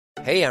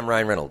Hey, I'm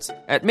Ryan Reynolds.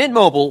 At Mint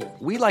Mobile,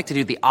 we like to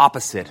do the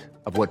opposite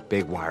of what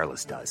Big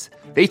Wireless does.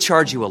 They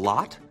charge you a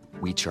lot,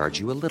 we charge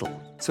you a little.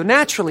 So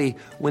naturally,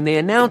 when they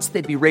announced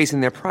they'd be raising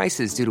their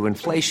prices due to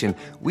inflation,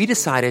 we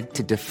decided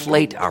to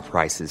deflate our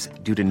prices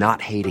due to not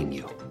hating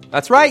you.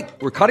 That's right.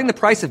 We're cutting the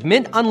price of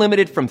Mint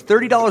Unlimited from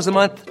 $30 a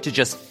month to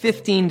just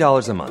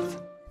 $15 a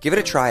month. Give it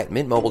a try at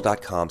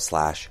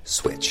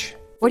mintmobile.com/switch.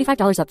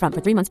 $45 up front for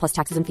 3 months plus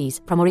taxes and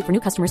fees. Promo rate for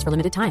new customers for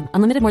limited time.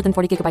 Unlimited more than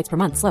 40 gigabytes per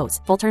month. Slows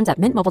full terms at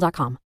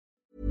mintmobile.com.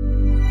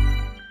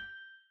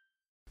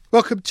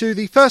 Welcome to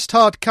the first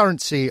hard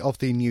currency of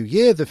the new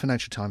year, the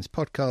Financial Times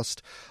podcast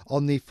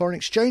on the foreign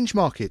exchange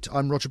market.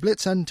 I'm Roger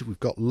Blitz, and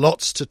we've got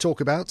lots to talk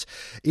about,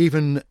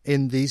 even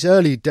in these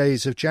early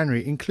days of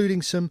January,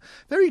 including some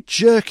very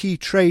jerky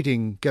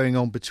trading going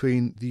on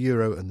between the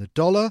euro and the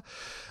dollar.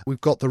 We've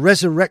got the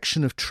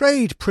resurrection of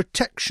trade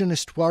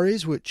protectionist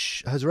worries,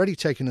 which has already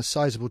taken a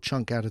sizable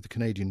chunk out of the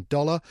Canadian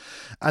dollar.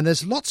 And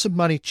there's lots of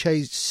money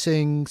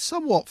chasing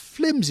somewhat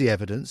flimsy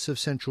evidence of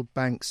central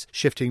banks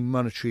shifting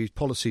monetary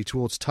policy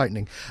towards tightening.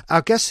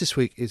 Our guest this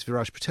week is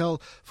Viraj Patel,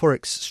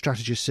 Forex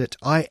strategist at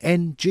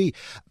ING.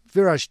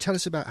 Viraj, tell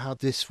us about how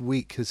this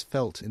week has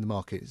felt in the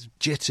market. Is it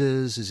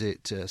jitters? Is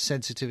it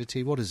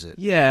sensitivity? What is it?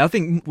 Yeah, I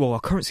think, our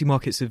currency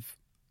markets have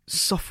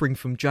suffering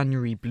from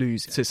January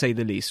blues, to say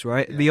the least,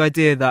 right? Yeah. The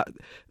idea that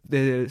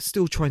they're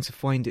still trying to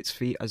find its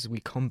feet as we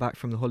come back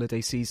from the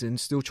holiday season,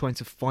 still trying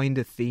to find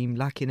a theme,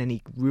 lacking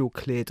any real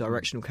clear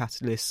directional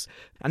catalysts.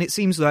 And it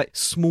seems like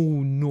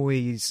small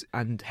noise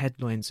and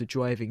headlines are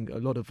driving a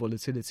lot of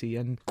volatility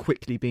and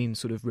quickly being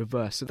sort of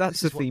reversed. So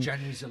that's the theme. What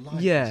January's are like,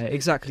 yeah,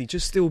 exactly.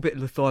 Just still a bit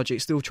lethargic,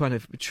 still trying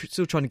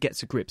to get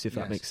to grips, if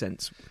that makes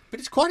sense.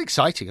 But it's quite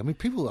exciting. I mean,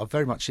 people are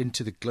very much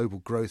into the global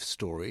growth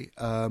story,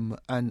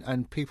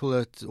 and people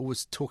are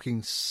always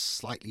talking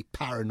slightly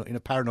in a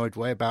paranoid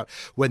way about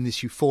when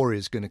this euphoria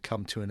is going to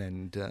come to an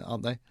end,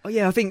 aren't they? Oh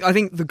yeah, I think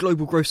the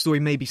global growth story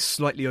may be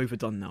slightly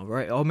overdone now,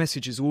 right? Our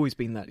message has always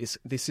been that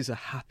this is a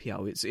happy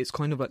hour. It's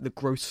kind of like the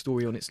growth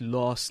story on its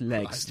last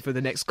legs for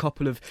the next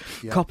couple of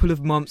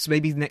months,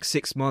 maybe the next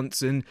 6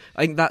 months, and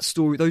I think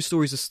those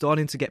stories are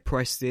starting to get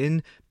priced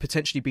in,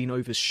 potentially being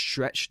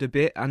overstretched a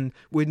bit, and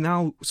we're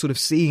now sort of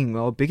seeing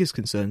our biggest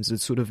concerns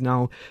as sort of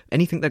now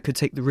anything that could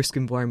take the risk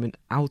environment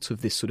out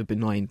of this sort of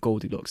benign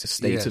Goldilocks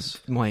state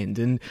of mind,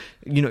 and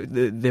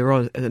there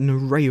are an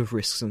array of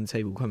risks on the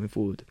table coming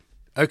forward.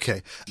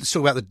 Okay, let's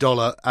talk about the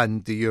dollar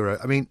and the euro.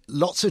 I mean,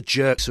 lots of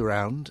jerks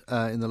around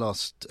in the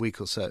last week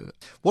or so.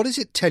 What does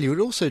it tell you?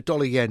 And also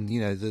dollar yen,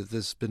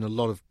 there's been a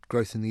lot of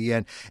growth in the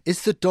yen.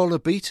 Is the dollar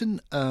beaten?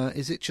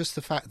 Is it just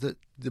the fact that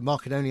the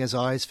market only has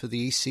eyes for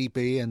the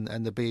ECB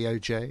and the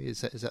BOJ?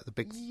 Is that the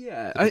big...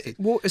 Yeah,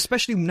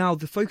 especially now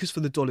the focus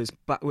for the dollar is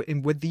back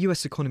with the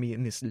US economy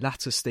in its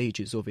latter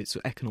stages of its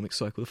economic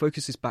cycle. The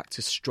focus is back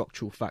to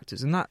structural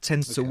factors, and that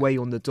tends to weigh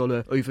on the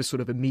dollar over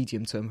sort of a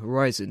medium-term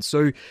horizon.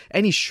 So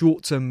any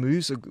short-term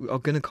moves are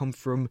going to come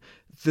from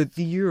the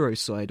euro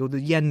side or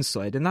the yen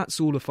side, and that's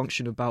all a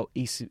function about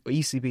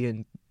ECB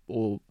and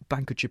or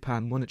Bank of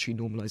Japan monetary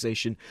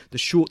normalization, the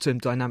short-term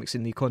dynamics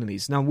in the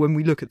economies. Now, when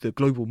we look at the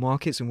global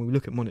markets and when we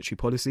look at monetary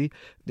policy,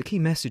 the key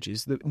message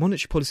is that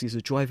monetary policy as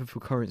a driver for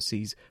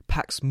currencies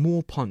packs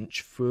more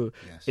punch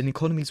in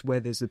economies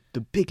where there's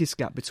the biggest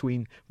gap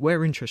between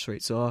where interest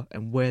rates are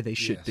and where they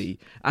should be.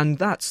 And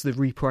that's the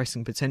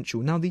repricing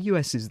potential. Now, the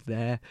US is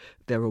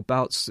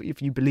thereabouts.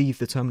 If you believe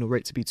the terminal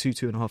rate to be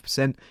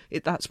 2.5%,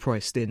 that's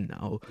priced in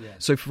now. Yes.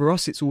 So for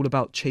us, it's all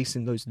about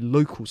chasing those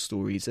local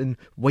stories and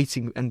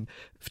waiting and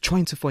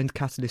trying to find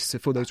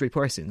catalysts for those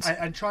repricings,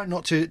 and trying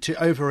not to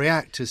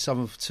overreact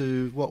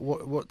to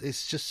what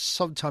is just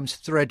sometimes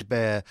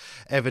threadbare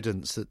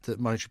evidence that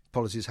monetary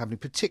policy is happening.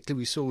 Particularly,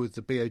 we saw with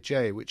the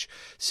BOJ, which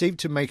seemed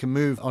to make a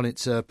move on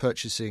its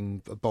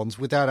purchasing bonds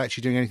without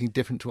actually doing anything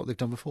different to what they've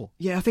done before.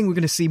 Yeah, I think we're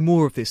going to see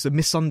more of this, a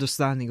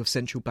misunderstanding of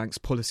central banks'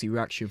 policy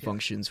reaction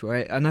functions,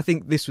 right? And I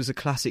think this was a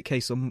classic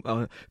case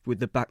with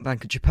the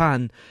Bank of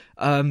Japan.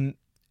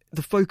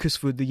 The focus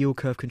for the yield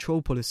curve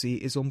control policy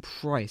is on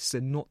price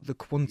and not the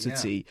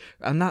quantity,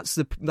 and that's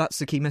the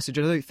key message.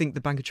 I don't think the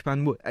Bank of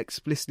Japan were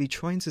explicitly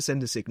trying to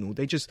send a signal.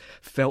 They just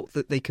felt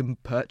that they can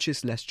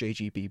purchase less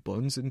JGB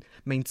bonds and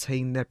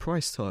maintain their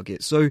price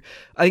target. So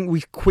I think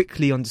we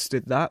quickly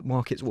understood that.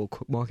 Markets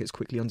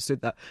quickly understood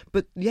that.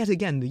 But yet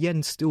again, the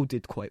yen still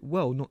did quite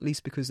well, not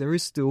least because there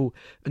is still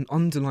an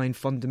underlying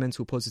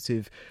fundamental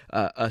positive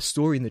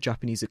story in the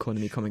Japanese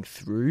economy coming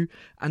through,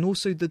 and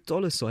also the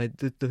dollar side,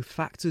 the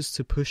factors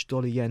to push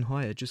dollar yen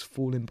higher just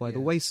falling by the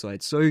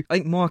wayside. So I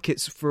think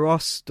markets for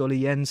us, dollar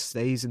yen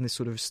stays in this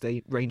sort of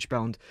range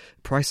bound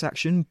price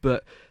action,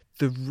 but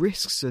the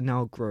risks are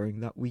now growing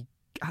that we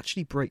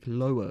actually break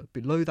lower,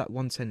 below that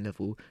 110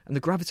 level, and the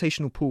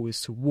gravitational pull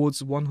is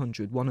towards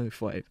 100,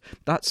 105.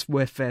 That's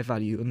where fair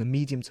value on the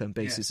medium-term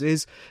basis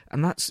is.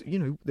 And that's,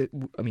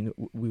 I mean,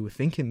 we were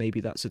thinking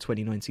maybe that's a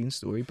 2019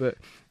 story, but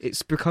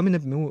it's becoming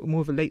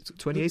more of a late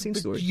 2018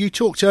 story. You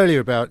talked earlier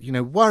about,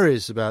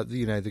 worries about,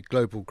 the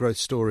global growth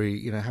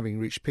story, having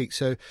reached peak.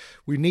 So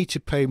we need to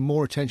pay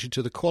more attention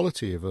to the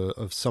quality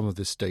of some of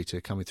this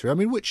data coming through. I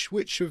mean, which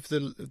of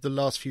the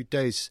last few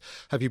days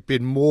have you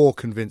been more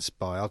convinced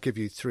by? I'll give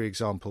you three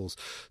examples.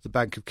 The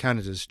Bank of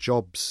Canada's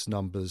jobs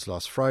numbers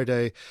last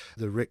Friday,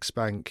 the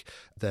Riksbank,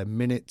 their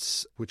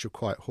minutes, which are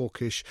quite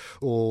hawkish,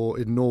 or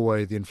in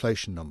Norway, the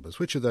inflation numbers.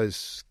 Which of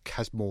those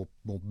has more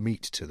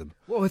meat to them?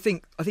 Well, I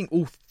think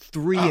all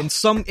three I'll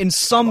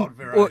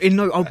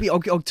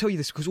tell you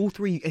this because all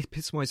three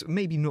epitomise,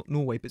 maybe not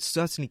Norway, but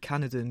certainly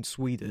Canada and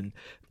Sweden.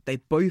 They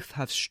both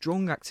have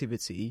strong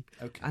activity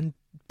and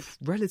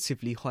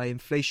relatively high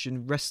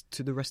inflation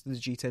to the rest of the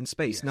G10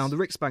 space. Yes. Now, the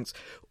Riksbank's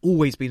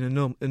always been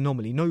an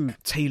anomaly. No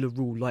Taylor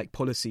rule-like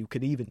policy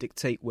could even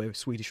dictate where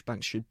Swedish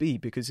banks should be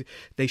because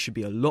they should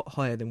be a lot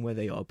higher than where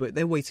they are. But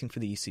they're waiting for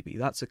the ECB.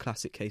 That's a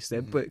classic case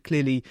there. Mm-hmm. But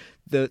clearly,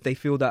 they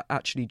feel that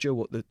actually,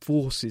 the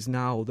force is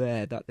now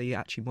there that they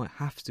actually might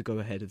have to go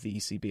ahead of the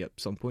ECB at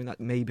some point. That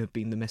may have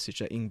been the message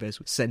that Ingves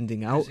was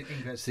sending out.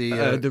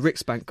 The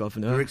Riksbank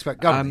governor. The Riksbank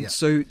governor,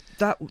 So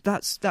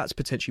that's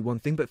potentially one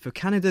thing. But for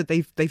Canada,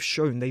 they've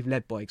shown they've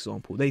led by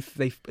example.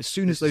 They've as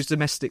soon as those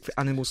domestic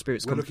animal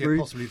spirits come through,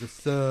 possibly the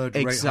third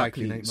rate hike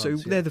in 8 months. So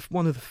they're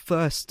one of the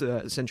first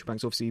central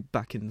banks, obviously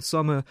back in the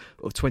summer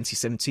of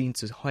 2017,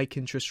 to hike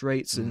interest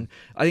rates, and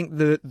I think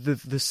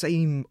the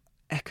same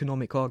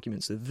economic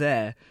arguments are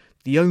there.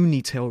 The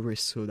only tail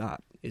risk for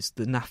that is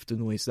the NAFTA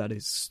noise that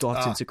is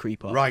starting to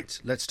creep up. Right,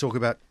 let's talk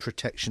about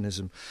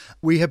protectionism.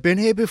 We have been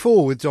here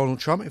before with Donald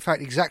Trump, in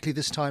fact, exactly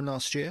this time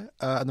last year,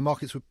 and the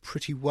markets were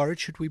pretty worried.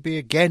 Should we be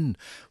again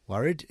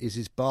worried? Is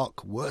his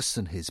bark worse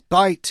than his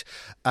bite,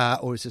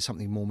 or is there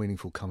something more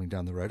meaningful coming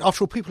down the road?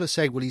 After all, people are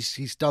saying, well,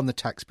 he's done the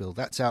tax bill,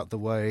 that's out the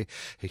way,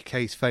 his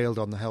case failed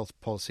on the health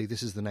policy,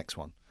 this is the next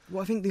one.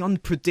 Well, I think the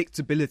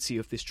unpredictability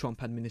of this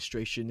Trump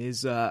administration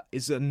is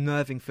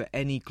unnerving for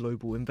any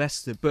global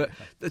investor. But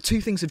the two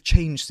things have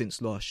changed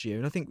since last year,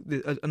 and I think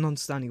an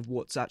understanding of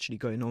what's actually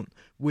going on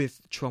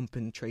with Trump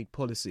and trade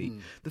policy.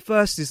 The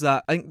first is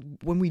that I think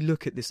when we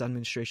look at this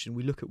administration,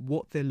 we look at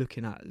what they're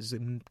looking at as a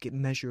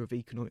measure of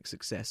economic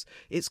success.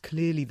 It's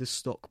clearly the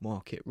stock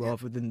market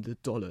rather than the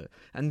dollar.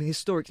 And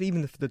historically,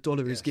 even if the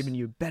dollar is giving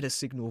you a better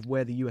signal of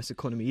where the US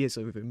economy is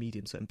over a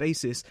medium-term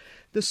basis,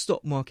 the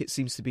stock market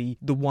seems to be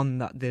the one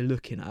that they're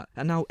looking at.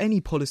 And now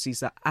any policies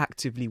that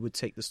actively would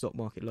take the stock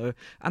market lower,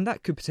 and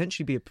that could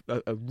potentially be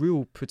a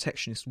real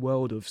protectionist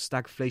world of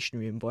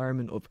stagflationary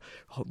environment, of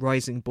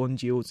rising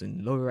bond yields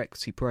and lower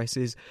equity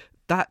prices,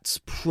 that's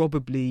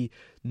probably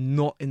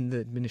not in the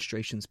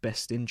administration's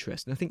best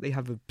interest. And I think they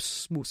have a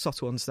small,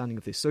 subtle understanding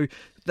of this. So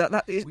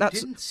that's... We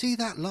didn't see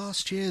that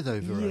last year, though,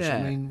 Viraj. Yeah.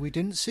 I mean, we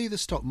didn't see the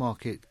stock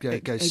market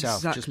go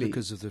south just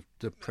because of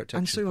the protection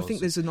And so policy. I think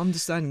there's an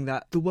understanding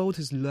that the world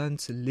has learned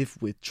to live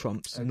with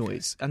Trump's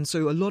noise. And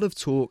so a lot of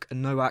talk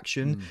and no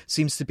action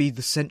seems to be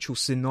the central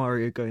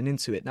scenario going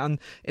into it. And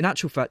in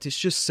actual fact, it's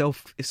just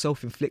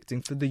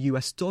self-inflicting for the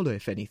US dollar,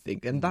 if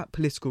anything. And that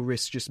political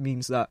risk just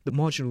means that the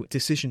marginal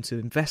decision to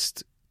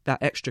invest that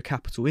extra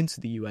capital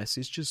into the US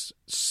is just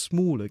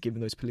smaller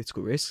given those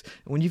political risks.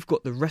 And when you've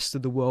got the rest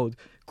of the world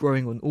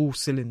growing on all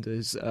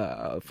cylinders,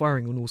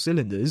 firing on all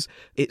cylinders,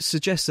 it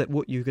suggests that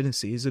what you're going to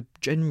see is a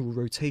general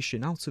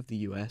rotation out of the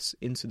US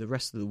into the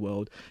rest of the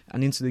world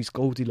and into these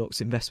Goldilocks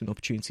investment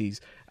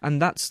opportunities.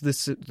 And that's the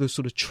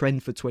sort of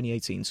trend for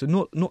 2018. So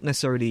not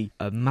necessarily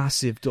a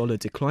massive dollar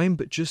decline,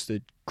 but just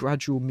a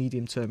gradual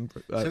medium-term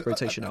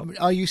rotation out.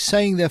 Are you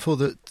saying, therefore,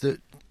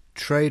 that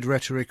trade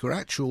rhetoric or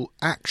actual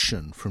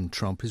action from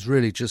Trump is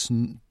really just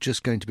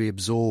going to be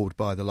absorbed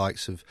by the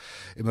likes of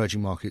emerging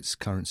markets,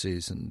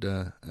 currencies, and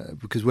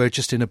because we're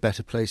just in a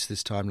better place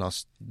this time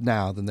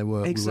now than we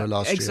were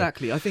last year?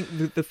 Exactly. I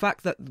think the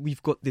fact that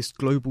we've got this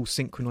global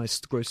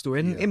synchronized growth story,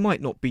 and it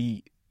might not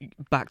be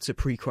back to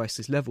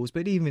pre-crisis levels,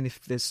 but even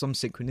if there's some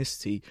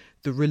synchronicity,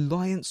 the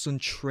reliance on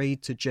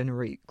trade to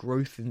generate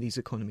growth in these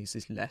economies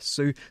is less.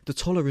 So the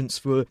tolerance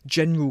for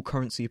general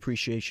currency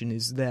appreciation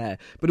is there.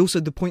 But also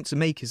the point to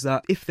make is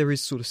that if there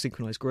is sort of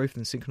synchronized growth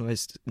and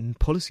synchronized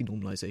policy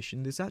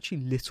normalization, there's actually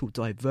little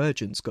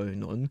divergence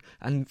going on.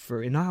 And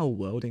in our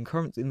world, in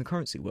the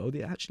currency world,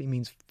 it actually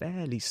means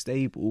fairly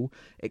stable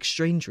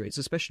exchange rates,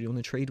 especially on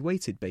a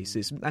trade-weighted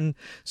basis. And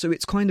so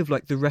it's kind of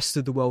like the rest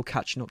of the world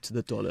catching up to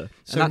the dollar.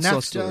 So that's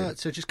our story.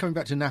 So just coming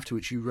back to NAFTA,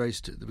 which you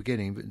raised at the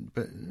beginning,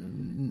 but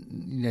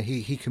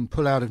he can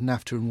pull out of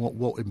NAFTA, and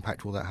what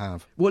impact will that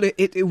have? Well,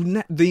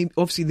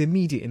 obviously the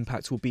immediate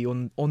impact will be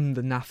on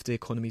the NAFTA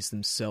economies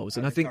themselves,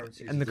 and I think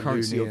the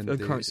currency of the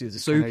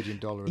Canadian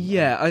dollar.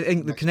 I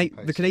think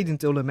the Canadian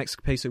dollar,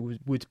 Mexican peso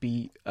would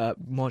be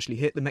marginally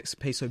hit. The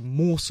Mexican peso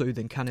more so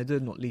than Canada,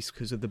 not least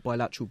because of the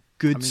bilateral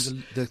goods. I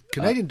mean, the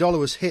Canadian dollar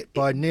was hit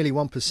by nearly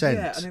 1%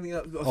 I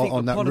think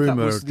on that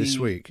rumour this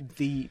week.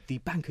 The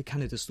Bank of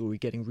Canada story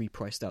getting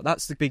repriced priced out.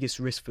 That's the biggest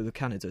risk for the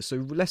Canada. So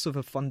less of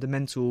a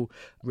fundamental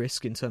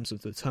risk in terms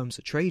of the terms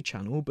of trade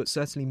channel, but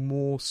certainly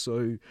more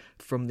so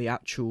from the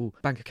actual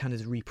Bank of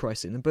Canada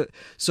repricing. But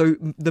so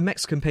the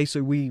Mexican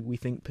peso, we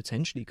think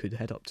potentially could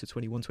head up to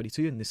 21,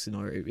 22 in this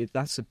scenario.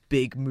 That's a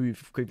big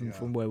move given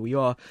from where we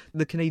are.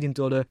 The Canadian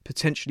dollar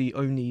potentially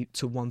only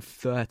to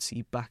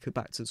 130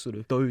 back to sort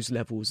of those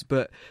levels,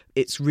 but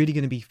it's really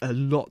going to be a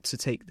lot to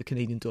take the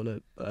Canadian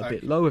dollar a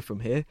bit lower from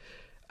here.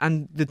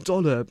 And the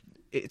dollar,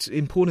 it's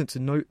important to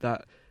note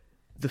that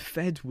the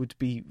Fed would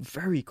be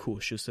very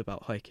cautious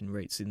about hiking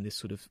rates in this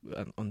sort of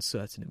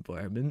uncertain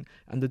environment,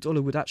 and the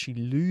dollar would actually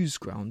lose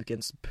ground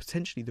against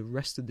potentially the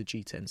rest of the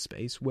G10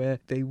 space, where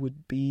they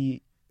would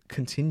be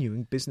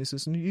continuing business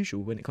as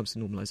usual when it comes to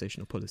normalisation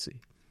of policy.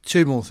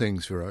 Two more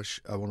things, Viraj,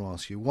 I want to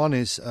ask you. One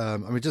is,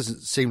 it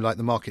doesn't seem like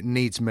the market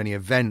needs many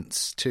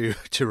events to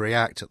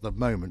react at the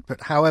moment.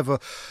 But however,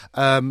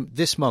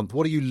 this month,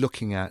 what are you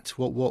looking at?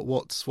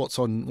 What's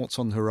on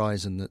the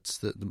horizon that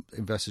the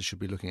investors should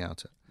be looking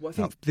out at? Well, I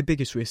think the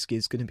biggest risk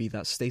is going to be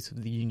that State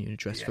of the Union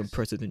address from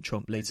President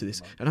Trump later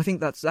this, and I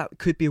think that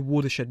could be a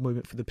watershed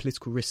moment for the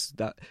political risks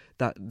that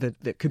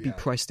could be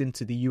priced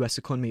into the US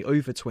economy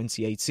over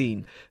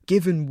 2018,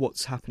 given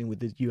what's happening with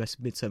the US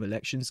midterm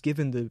elections,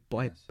 given the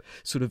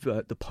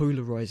the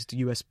polarized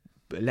US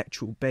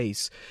electoral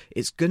base.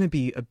 It's going to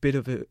be a bit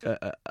of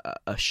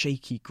a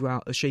shaky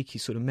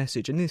sort of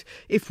message, and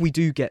if we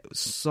do get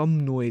some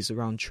noise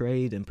around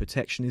trade and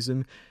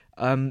protectionism,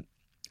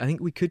 I think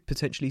we could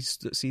potentially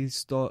see the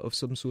start of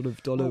some sort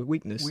of dollar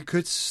weakness. We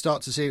could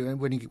start to see it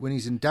when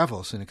he's in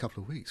Davos in a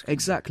couple of weeks.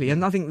 Exactly,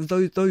 and I think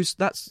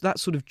that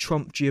sort of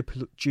Trump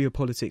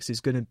geopolitics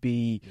is going to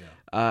be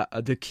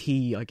the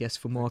key, I guess,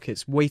 for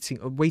markets,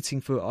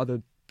 waiting for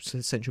other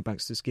central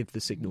banks to give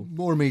the signal.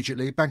 More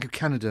immediately, Bank of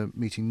Canada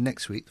meeting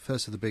next week, the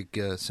first of the big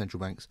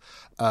central banks.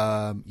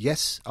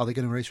 Yes, are they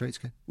going to raise rates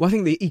again? Well, I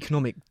think the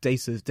economic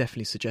data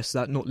definitely suggests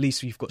that. Not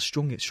least, you've got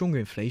stronger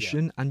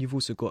inflation, and you've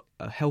also got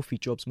a healthy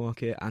jobs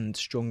market and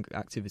strong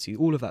activity.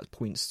 All of that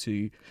points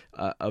to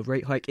a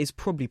rate hike. It's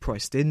probably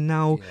priced in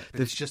now. But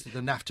it's just that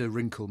the NAFTA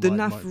wrinkle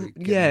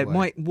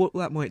what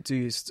that might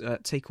do is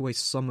take away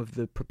some of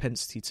the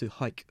propensity to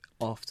hike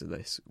after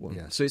this one.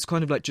 Yeah. So it's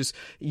kind of like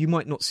you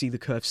might not see the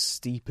curve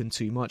steepen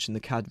too much in the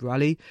CAD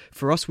rally.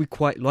 For us, we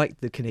quite like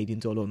the Canadian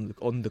dollar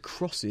on the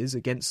crosses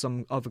against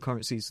some other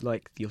currencies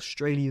like the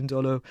Australian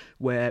dollar,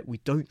 where we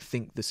don't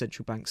think the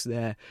central banks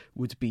there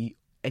would be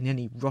in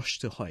any rush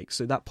to hike.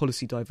 So that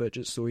policy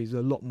divergence story is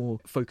a lot more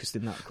focused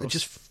in that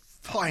cross.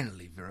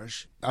 Finally,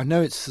 Viraj, I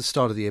know it's the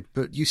start of the year,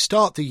 but you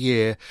start the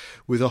year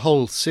with a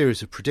whole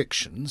series of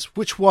predictions.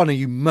 Which one are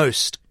you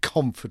most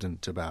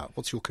confident about?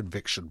 What's your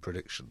conviction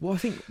prediction? Well,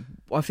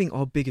 I think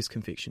our biggest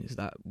conviction is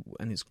that,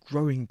 and it's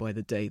growing by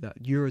the day,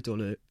 that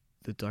Eurodollar,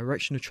 the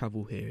direction of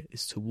travel here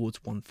is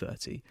towards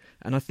 130.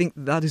 And I think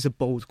that is a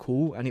bold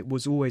call, and it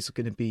was always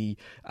going to be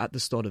at the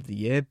start of the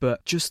year.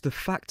 But just the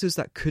factors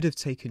that could have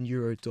taken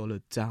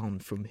Eurodollar down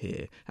from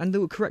here, and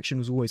the correction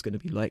was always going to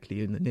be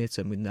likely in the near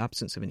term in the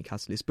absence of any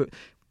catalyst. But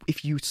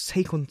if you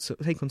take on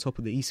top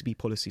of the ECB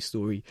policy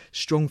story,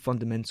 strong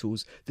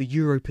fundamentals, the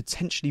euro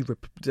potentially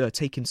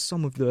taking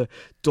some of the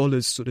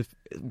dollar's sort of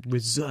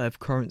reserve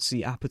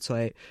currency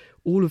appetite,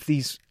 all of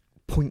these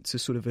point to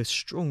sort of a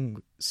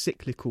strong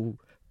cyclical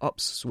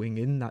upswing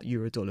in that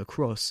euro-dollar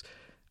cross.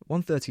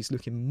 130 is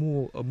looking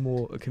more and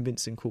more a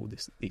convincing call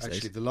these days.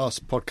 Actually, the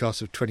last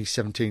podcast of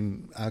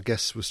 2017, our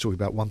guest was talking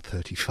about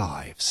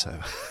 135. So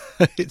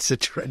it's a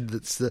trend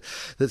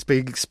that's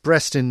being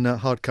expressed in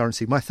hard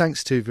currency. My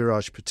thanks to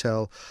Viraj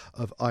Patel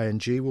of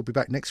ING. We'll be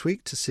back next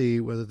week to see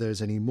whether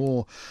there's any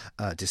more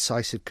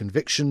decisive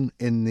conviction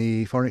in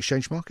the foreign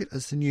exchange market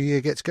as the new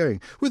year gets going,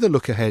 with a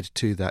look ahead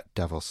to that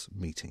Davos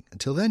meeting.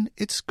 Until then,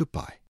 it's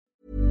goodbye.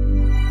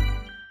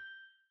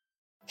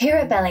 Here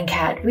at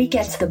Bellingcat, we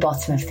get to the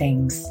bottom of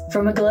things.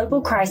 From a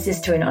global crisis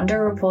to an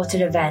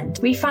underreported event,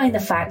 we find the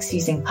facts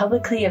using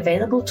publicly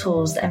available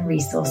tools and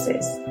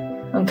resources,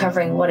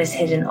 uncovering what is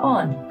hidden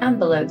on and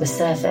below the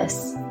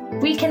surface.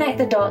 We connect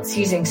the dots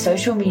using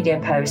social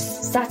media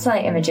posts,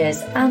 satellite images,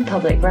 and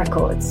public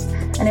records,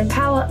 and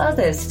empower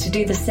others to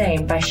do the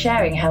same by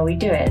sharing how we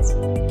do it.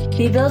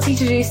 The ability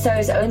to do so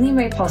is only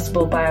made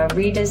possible by our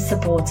readers,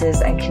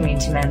 supporters, and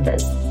community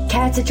members.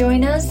 Care to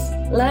join us?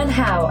 Learn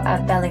how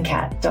at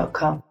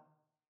bellingcat.com.